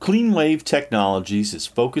CleanWave Technologies is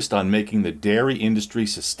focused on making the dairy industry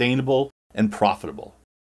sustainable and profitable.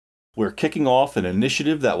 We're kicking off an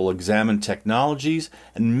initiative that will examine technologies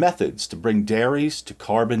and methods to bring dairies to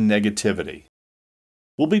carbon negativity.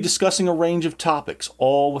 We'll be discussing a range of topics,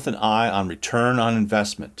 all with an eye on return on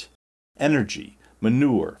investment, energy,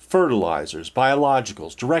 manure, fertilizers,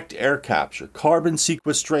 biologicals, direct air capture, carbon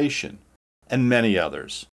sequestration, and many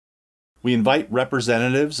others. We invite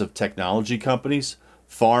representatives of technology companies,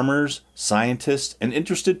 farmers, scientists, and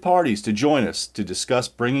interested parties to join us to discuss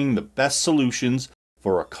bringing the best solutions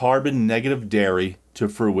for a carbon-negative dairy to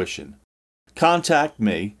fruition. Contact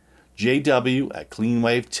me, JW at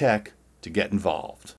CleanWave Tech, to get involved.